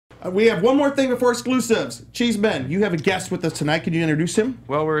We have one more thing before exclusives. Cheeseman, you have a guest with us tonight. Can you introduce him?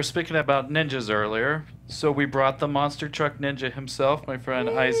 Well, we were speaking about ninjas earlier, so we brought the monster truck ninja himself, my friend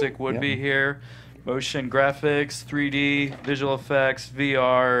Isaac Woodby here. Motion graphics, 3D, visual effects,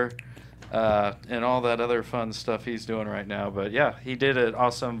 VR, and all that other fun stuff he's doing right now. But yeah, he did an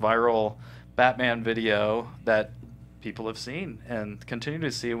awesome viral Batman video that people have seen and continue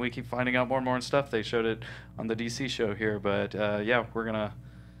to see, and we keep finding out more and more stuff. They showed it on the DC show here, but yeah, we're gonna.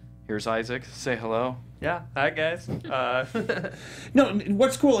 Here's Isaac. Say hello. Yeah. Hi, guys. No,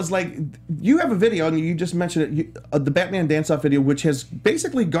 what's cool is like you have a video, and you just mentioned it, the Batman dance-off video, which has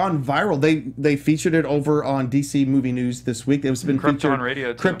basically gone viral. They featured it over on DC Movie News this week. It's been Krypton featured.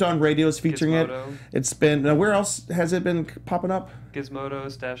 Radio. Too. Krypton Radio is featuring Gizmodo. it. It's been where else has it been popping up? Gizmodo,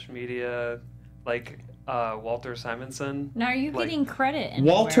 Stash Media, like Walter Simonson. Now, are you getting credit?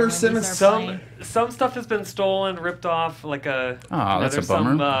 Walter when these are Simonson. playing? Some stuff has been stolen, ripped off. Like that's a there's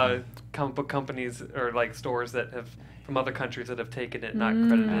bummer. some comic book companies or like stores that have from other countries that have taken it, not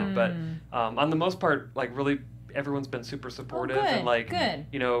credited it. But on the most part, like really, everyone's been super supportive and like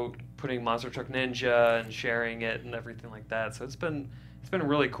you know, putting Monster Truck Ninja and sharing it and everything like that. So it's been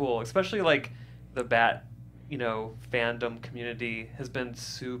really cool, especially like the Bat, you know, fandom community has been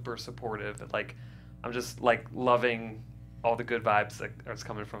super supportive. Like I'm just like loving all the good vibes that are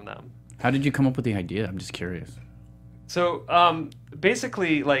coming from them. How did you come up with the idea? I'm just curious. So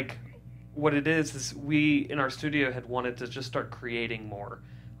basically, like what it is we in our studio had wanted to just start creating more.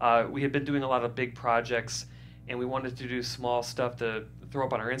 We had been doing a lot of big projects, and we wanted to do small stuff to throw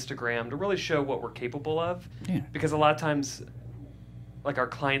up on our Instagram to really show what we're capable of. Yeah. Because a lot of times, like our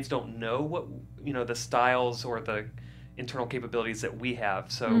clients don't know what the styles or the internal capabilities that we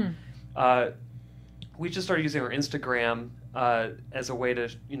have. So we just started using our Instagram as a way to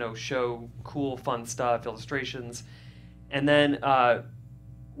show cool, fun stuff, illustrations, and then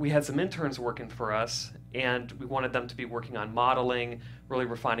we had some interns working for us, and we wanted them to be working on modeling, really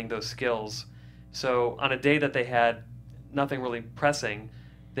refining those skills. So on a day that they had nothing really pressing,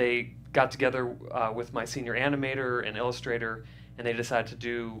 they got together with my senior animator and illustrator, and they decided to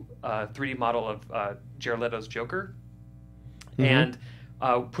do a 3D model of Jared Leto's Joker, and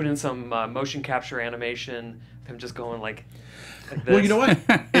put in some motion capture animation of him just going like this. Well, you know what?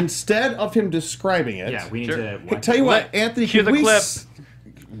 Instead of him describing it, Yeah, we need to. Hey, tell you what, Anthony, Cue can the we clip.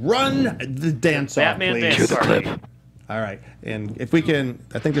 Run the dance off, Batman please? dance. Cue the Sorry. clip. All right, and if we can,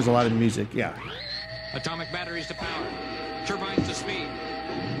 I think there's a lot of music. Yeah. Atomic batteries to power. Turbines to speed.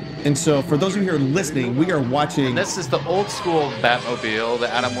 And so, for those of you who are listening, we are watching. This is the old school Batmobile, the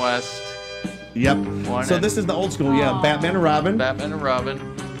Adam West. Yep. One So and- this is the old school. Yeah, Batman and Robin. Batman and Robin.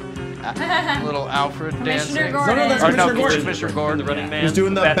 Little Alfred Commissioner dancing. Gordon. No, that's Or no, Commissioner Gordon. Commissioner Gordon. The Running Man. He's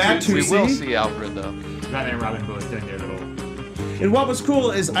doing the Batusi. We will Batusi. see Alfred though. Batman and Robin both doing their little. And what was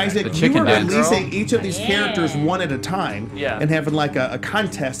cool is, Isaac, The you chicken were dance. releasing each of these characters one at a time, Yeah. and having like a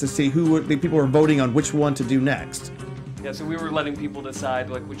contest to see the people were voting on which one to do next. Yeah, so we were letting people decide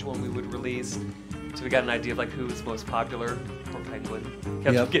like which one we would release. So we got an idea of like who was most popular. Poor Penguin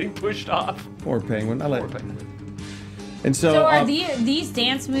kept Yep. getting pushed off. Poor Penguin. I Poor like. Penguin. And so, So are these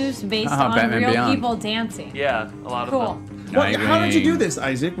dance moves based on Batman real Beyond. people dancing? Yeah, a lot Cool. of them. well, how did you do this,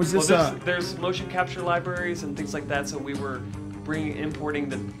 Isaac? Was Well, this there's motion capture libraries and things like that. So we were importing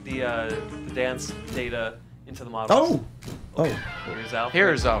the dance data into the models. Oh. Here's Alfred.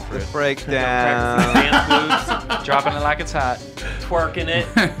 Here's Alfred. Breakdown. Dance moves, Dropping it like it's hot. twerking it.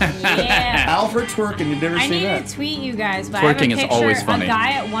 Yeah. Alfred twerking. You've never I seen need that. to tweet you guys, but I have a Twerking is picture always of funny. a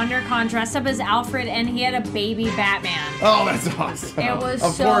guy at WonderCon dressed up as Alfred, and he had a baby Batman. Oh, that's awesome. It was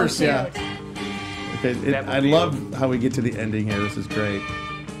of so course, cute. yeah. Okay, I love how we get to the ending here. This is great.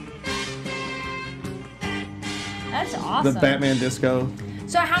 That's awesome. The Batman disco.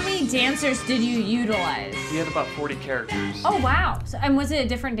 So how many dancers did you utilize? We had about 40 characters. Oh, wow. So, and was it a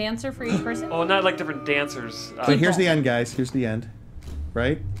different dancer for each person? Oh, not like different dancers. So here's the end, guys. Here's the end.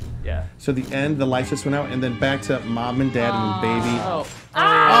 Right? Yeah. So the end, the lights just went out, and then back to mom and dad and baby. Oh.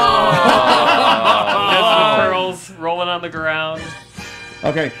 Oh. That's the pearls rolling on the ground.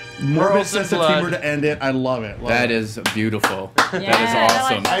 Okay, morbid Pearls sense and of humor blood. to end it. I love it. Love That it. is beautiful. Yeah, That is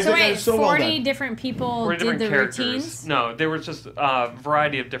awesome. I So think wait, that is so well 40 done. different people 40 did different the characters. routines? No, there was just a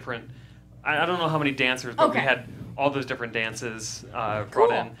variety of different. I don't know how many dancers, but we Okay. had all those different dances Cool.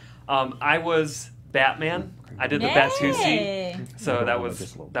 brought in. I was Batman. I did the Batusi. Yay. So that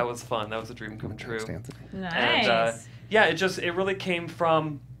was fun. That was a dream come true. Nice. And yeah, it really came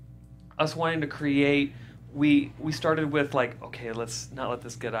from us wanting to create. We started with like, okay, let's not let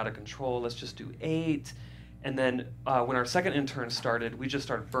this get out of control. Let's just do 8. And then when our second intern started, we just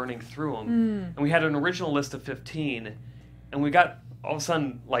started burning through them. And we had an original list of 15, and we got all of a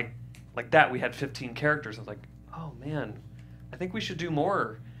sudden, like that, we had 15 characters. I was like, oh man, I think we should do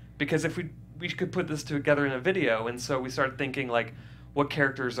more, because if we could put this together in a video. And so we started thinking like, what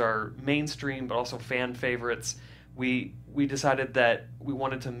characters are mainstream but also fan favorites. We decided that we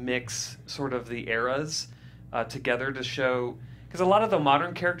wanted to mix sort of the eras together to show, because a lot of the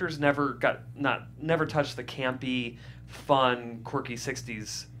modern characters never touched the campy, fun, quirky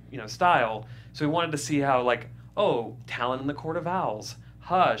 60s style. So we wanted to see how, like, oh, Talon in the Court of Owls,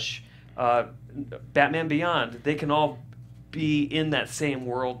 Hush, Batman Beyond, they can all be in that same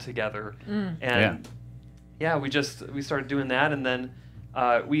world together. And we started doing that, and then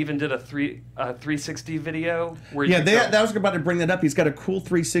we even did a 360 video where that was about to bring that up. He's got a cool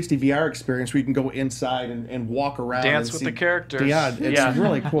 360 VR experience where you can go inside and walk around, dance with the characters. Yeah, it's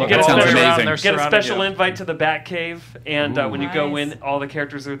really cool. You get, sounds amazing. amazing. Get a special invite to the Batcave, and when you go in, all the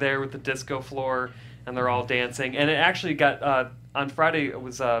characters are there with the disco floor, and they're all dancing. And it actually got on Friday. It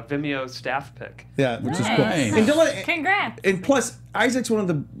was a Vimeo staff pick. Yeah, which is cool. Nice. And Dylan, Congrats. and plus, Isaac's one of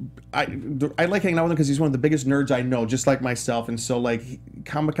the. I like hanging out with him because he's one of the biggest nerds I know, just like myself. And so, like,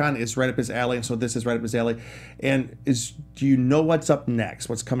 Comic-Con is right up his alley, and so this is right up his alley. And do you know what's up next?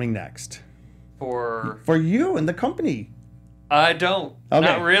 What's coming next? For you and the company. I don't. Okay.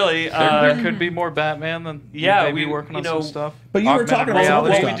 Not really. There could be more Batman than maybe working on some stuff. But you were Augmented talking about some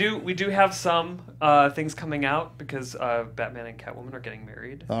other reality. stuff. we do have some things coming out, because Batman and Catwoman are getting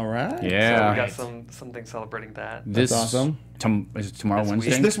married. All right. Yeah. So we got something celebrating that. This awesome. Is it tomorrow, This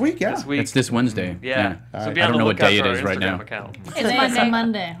Wednesday? It's this week, yeah. This week. It's this Wednesday. Yeah. All So right. be I on don't the know what lookout day for it our is right Instagram now. account. It's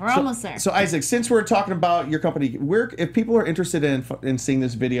Monday. We're almost there. So Isaac, since we're talking about your company, if people are interested in seeing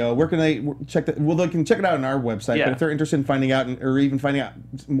this video, where can they check that? Well, they can check it out on our website. Yeah. But if they're interested in finding out or even finding out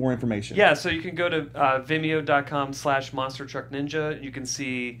more information, Yeah, so you can go to vimeo.com/Monster Truck Ninja. You can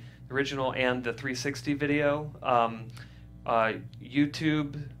see the original and the 360 video.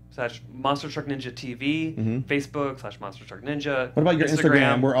 YouTube/Monster Truck Ninja TV. Facebook/Monster Truck Ninja. What about your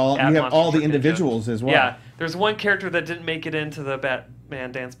Instagram, where you have all the individuals as well? Yeah, there's one character that didn't make it into the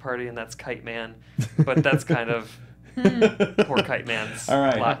Batman dance party, and that's Kite Man. But that's kind of poor Kite Man's All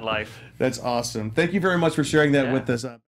right. lot in life. That's awesome. Thank you very much for sharing that with us.